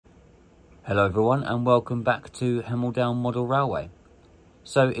Hello everyone and welcome back to Hemel-Down Model Railway.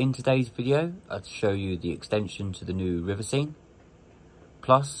 So in today's video I'll show you the extension to the new river scene,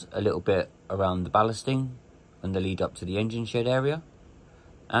 plus a little bit around the ballasting and the lead up to the engine shed area,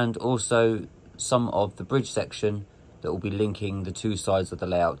 and also some of the bridge section that will be linking the two sides of the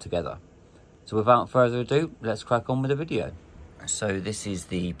layout together. So without further ado, let's crack on with the video. So this is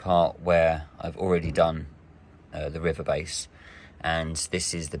the part where I've already done the river base, and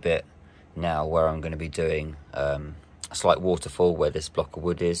this is the bit now where I'm going to be doing a slight waterfall where this block of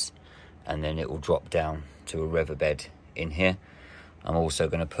wood is, and then it will drop down to a riverbed in here. I'm also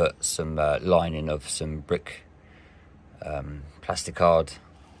going to put some lining of some brick plasticard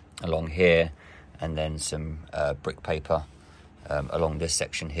along here, and then some brick paper along this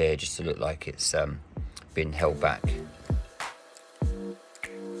section here, just to look like it's been held back.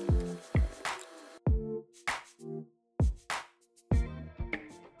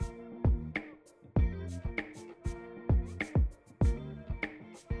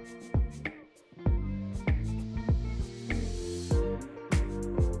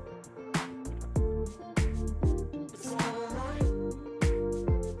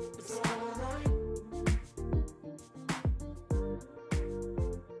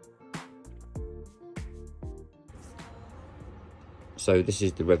 So this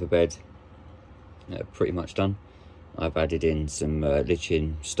is the riverbed, pretty much done. I've added in some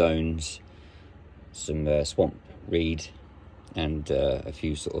lichen stones, some swamp reed, and a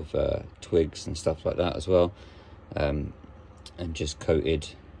few sort of twigs and stuff like that as well, and just coated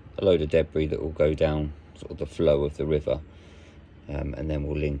a load of debris that will go down sort of the flow of the river, and then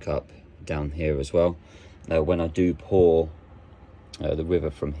we'll link up down here as well. Now when I do pour the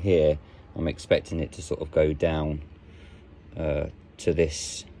river from here, I'm expecting it to sort of go down to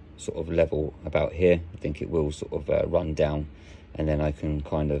this sort of level about here. I think it will sort of run down, and then I can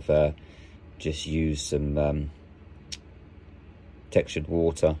kind of just use some textured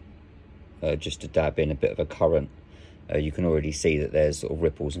water just to dab in a bit of a current. You can already see that there's sort of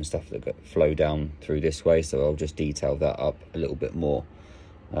ripples and stuff that flow down through this way, so I'll just detail that up a little bit more.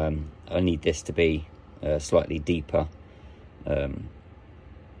 I need this to be slightly deeper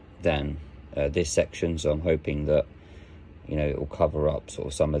than this section, so I'm hoping that, you know, it will cover up sort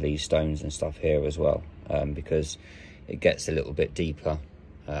of some of these stones and stuff here as well, because it gets a little bit deeper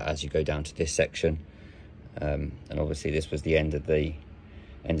as you go down to this section, and obviously this was the end of the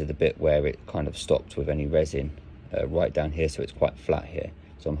bit where it kind of stopped with any resin right down here, so it's quite flat here.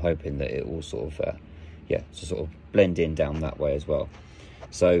 So I'm hoping that it will sort of to sort of blend in down that way as well.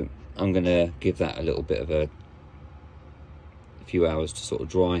 So I'm going to give that a little bit of a few hours to sort of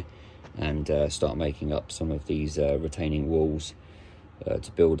dry, and start making up some of these retaining walls to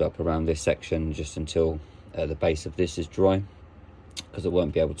build up around this section, just until the base of this is dry, because I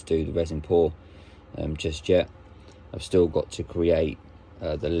won't be able to do the resin pour just yet. I've still got to create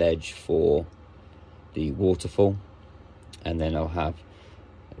the ledge for the waterfall, and then I'll have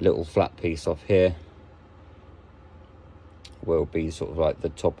a little flat piece off here where it'll be sort of like the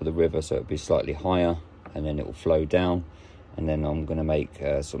top of the river, so it'll be slightly higher, and then it will flow down. And then I'm going to make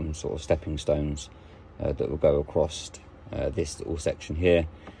some sort of stepping stones that will go across this little section here,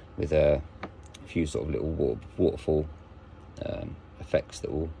 with a few sort of little waterfall effects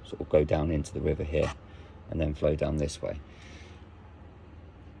that will sort of go down into the river here and then flow down this way.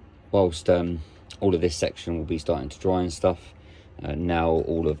 Whilst all of this section will be starting to dry and stuff, now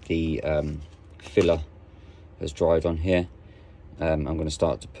all of the filler has dried on here, I'm going to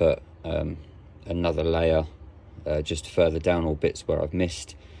start to put another layer just further down, all bits where I've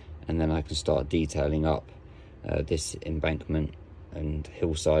missed, and then I can start detailing up this embankment and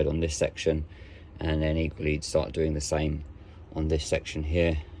hillside on this section, and then equally start doing the same on this section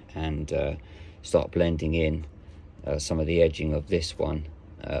here, and start blending in some of the edging of this one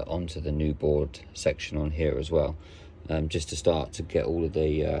onto the new board section on here as well, just to start to get all of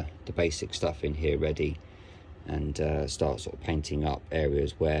the basic stuff in here ready, and start sort of painting up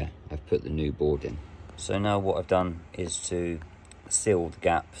areas where I've put the new board in. So now what I've done is to seal the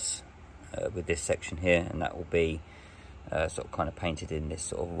gaps with this section here, and that will be sort of kind of painted in this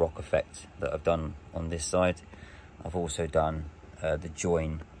sort of rock effect that I've done on this side. I've also done the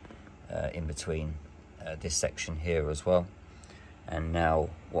join in between this section here as well. And now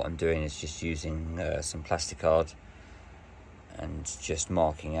what I'm doing is just using some plasticard and just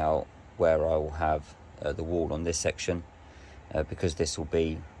marking out where I will have the wall on this section. Because this will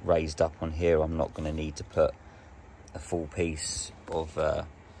be raised up on here, I'm not going to need to put a full piece of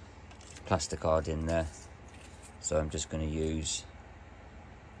plasticard in there, so I'm just going to use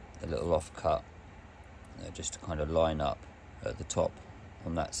a little off cut just to kind of line up at the top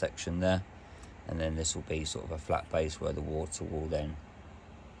on that section there, and then this will be sort of a flat base where the water will then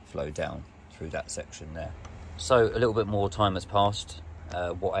flow down through that section there. So a little bit more time has passed.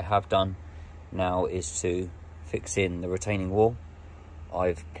 What I have done now is to fix in the retaining wall.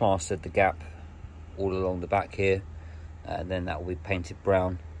 I've plastered the gap all along the back here, and then that will be painted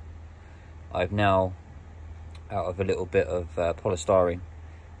brown. I've now, out of a little bit of polystyrene,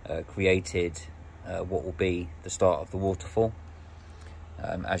 created what will be the start of the waterfall.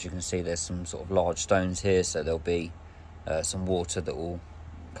 As you can see, there's some sort of large stones here, so there'll be some water that will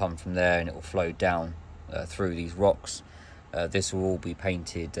come from there and it will flow down through these rocks. This will all be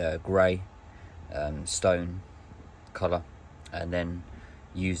painted grey, stone colour, and then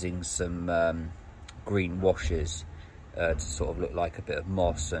using some green washes to sort of look like a bit of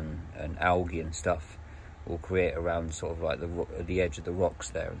moss and algae and stuff will create around sort of like the edge of the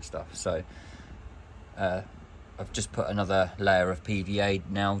rocks there and stuff. So I've just put another layer of PVA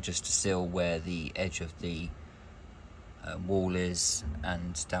now just to seal where the edge of the wall is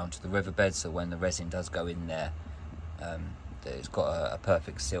and down to the riverbed, so when the resin does go in there, it's got a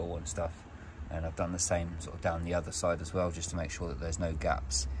perfect seal and stuff. And I've done the same sort of down the other side as well, just to make sure that there's no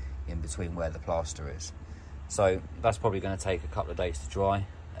gaps in between where the plaster is. So that's probably going to take a couple of days to dry,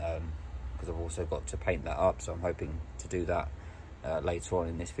 because I've also got to paint that up, so I'm hoping to do that later on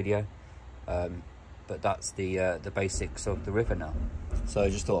in this video. But that's the basics of the river now. So I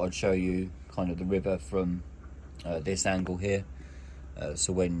just thought I'd show you kind of the river from this angle here.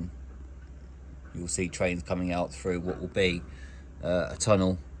 So when you'll see trains coming out through what will be a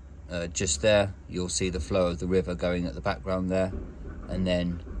tunnel just there, you'll see the flow of the river going at the background there, and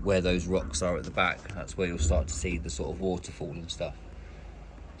then where those rocks are at the back, that's where you'll start to see the sort of waterfall and stuff.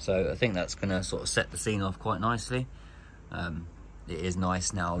 So I think that's going to sort of set the scene off quite nicely. It is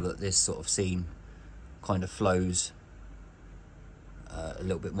nice now that this sort of scene kind of flows a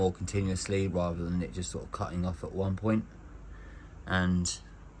little bit more continuously rather than it just sort of cutting off at one point. And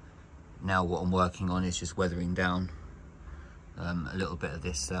now what I'm working on is just weathering down a little bit of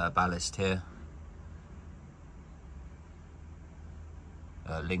this ballast here,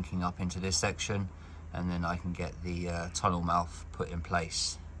 linking up into this section, and then I can get the tunnel mouth put in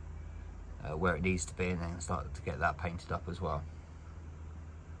place where it needs to be, and then start to get that painted up as well.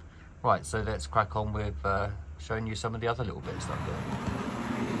 Right, so let's crack on with showing you some of the other little bits that I'm doing.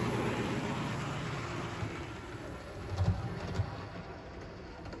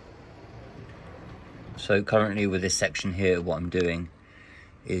 So currently with this section here, what I'm doing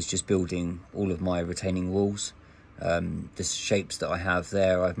is just building all of my retaining walls. The shapes that I have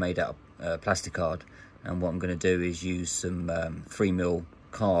there, I've made out of plastic card, and what I'm going to do is use some 3mm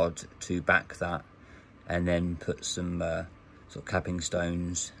card to back that, and then put some sort of capping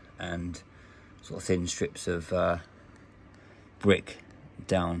stones and sort of thin strips of brick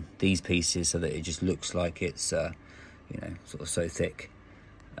down these pieces, so that it just looks like it's you know, sort of so thick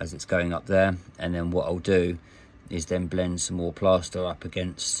as it's going up there. And then what I'll do is then blend some more plaster up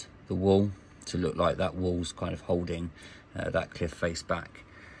against the wall to look like that wall's kind of holding that cliff face back.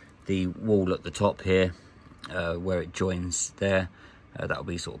 The wall at the top here, where it joins there, that will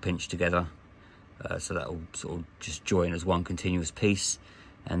be sort of pinched together, so that will sort of just join as one continuous piece.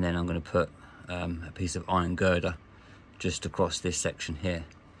 And then I'm going to put a piece of iron girder just across this section here.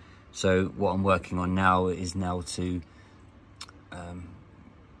 So what I'm working on now is to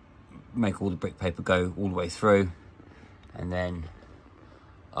make all the brick paper go all the way through, and then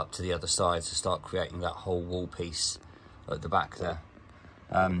up to the other side to start creating that whole wall piece at the back there.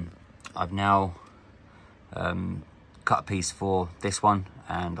 I've now cut a piece for this one,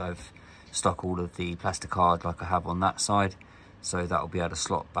 and I've stuck all of the plastic card like I have on that side, so that'll be able to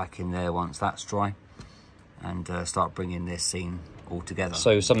slot back in there once that's dry, and start bringing this scene all together.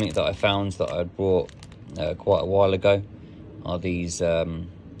 So something that I found that I'd brought quite a while ago are these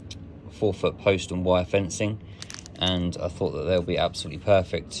 4-foot post and wire fencing, and I thought that they'll be absolutely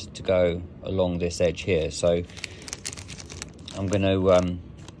perfect to go along this edge here. So I'm going to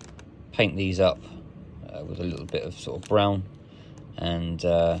paint these up with a little bit of sort of brown, and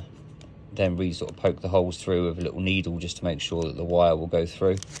then really sort of poke the holes through with a little needle just to make sure that the wire will go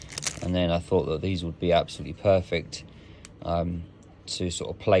through. And then I thought that these would be absolutely perfect to sort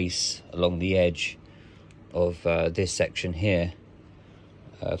of place along the edge of this section here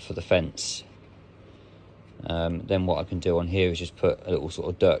for the fence. Then what I can do on here is just put a little sort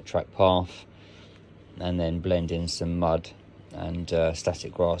of dirt track path, and then blend in some mud and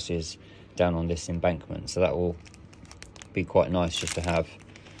static grasses down on this embankment. So that will be quite nice just to have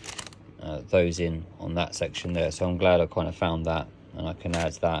those in on that section there. So I'm glad I kind of found that, and I can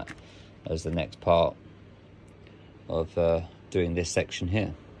add that as the next part of doing this section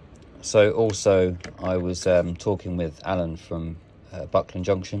here. So also I was talking with Alan from Buckland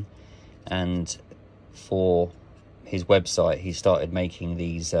Junction, and for his website he started making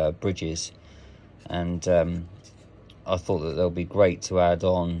these bridges, and I thought that they'll be great to add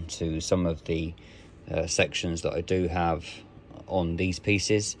on to some of the sections that I do have on these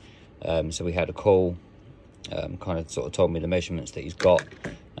pieces. So we had a call, kind of sort of told me the measurements that he's got,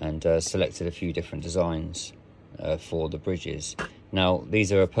 and selected a few different designs for the bridges. Now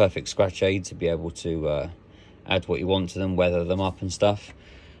these are a perfect scratch aid to be able to add what you want to them, weather them up and stuff,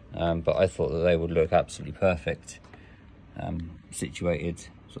 but I thought that they would look absolutely perfect situated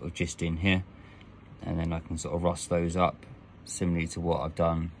sort of just in here, and then I can sort of rust those up similarly to what I've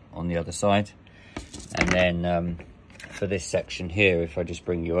done on the other side. And then for this section here, if I just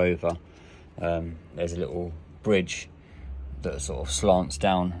bring you over, there's a little bridge that sort of slants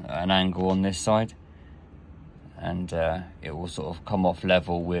down at an angle on this side, and it will sort of come off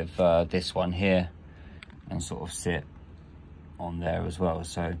level with this one here and sort of sit on there as well.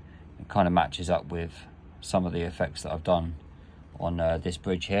 So it kind of matches up with some of the effects that I've done on this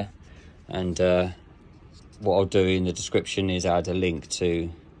bridge here. And what I'll do in the description is add a link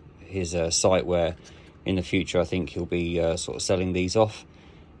to his site, where in the future I think he'll be sort of selling these off,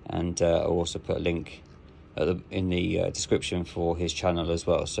 and I'll also put a link in the description for his channel as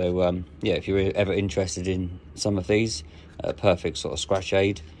well. So yeah, if you're ever interested in some of these, perfect sort of scratch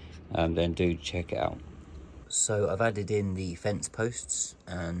aid, then do check it out. So I've added in the fence posts,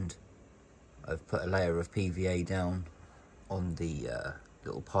 and I've put a layer of PVA down on the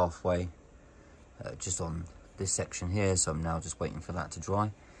little pathway just on this section here, so I'm now just waiting for that to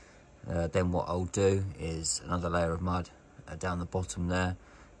dry. Then what I'll do is another layer of mud down the bottom there,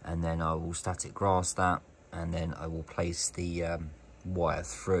 and then I will static grass that, and then I will place the wire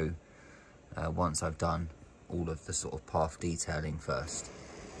through once I've done all of the sort of path detailing first.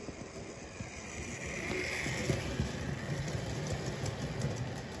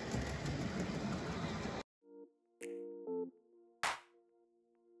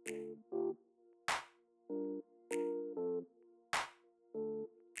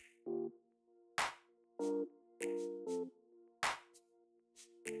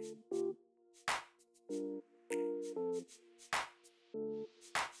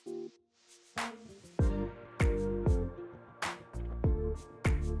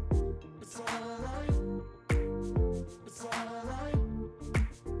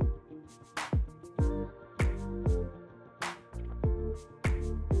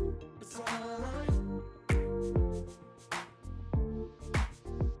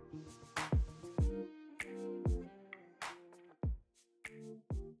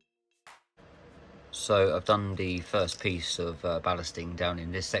 So I've done the first piece of ballasting down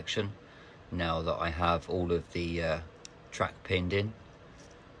in this section, now that I have all of the track pinned in.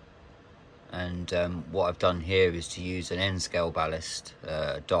 And what I've done here is to use an end scale ballast,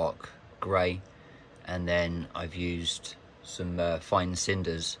 dark grey, and then I've used some fine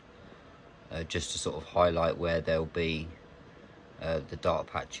cinders just to sort of highlight where there'll be the dark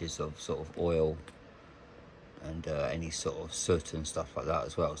patches of sort of oil and any sort of soot and stuff like that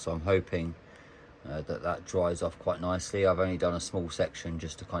as well. So I'm hoping that dries off quite nicely. I've only done a small section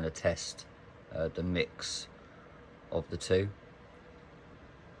just to kind of test the mix of the two.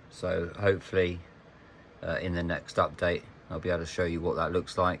 So hopefully in the next update I'll be able to show you what that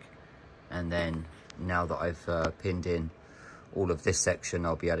looks like. And then now that I've pinned in all of this section,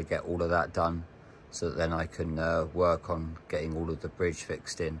 I'll be able to get all of that done, so that then I can work on getting all of the bridge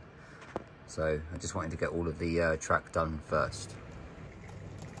fixed in. So I just wanted to get all of the track done first.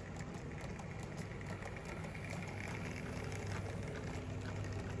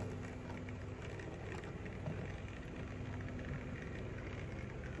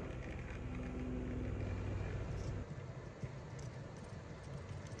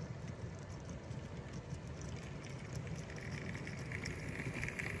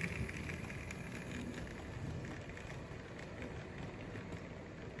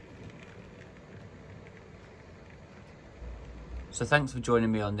 So thanks for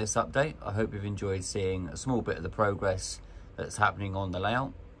joining me on this update. I hope you've enjoyed seeing a small bit of the progress that's happening on the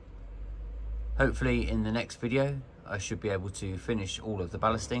layout. Hopefully in the next video I should be able to finish all of the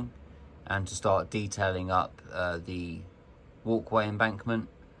ballasting and to start detailing up the walkway embankment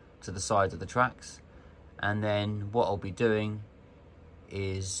to the side of the tracks. And then what I'll be doing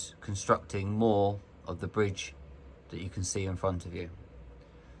is constructing more of the bridge that you can see in front of you.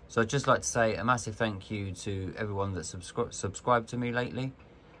 So I'd just like to say a massive thank you to everyone that subscribed to me lately,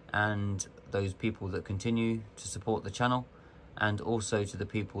 and those people that continue to support the channel, and also to the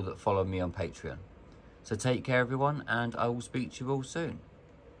people that follow me on Patreon. So take care everyone, and I will speak to you all soon.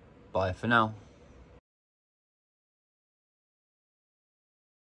 Bye for now.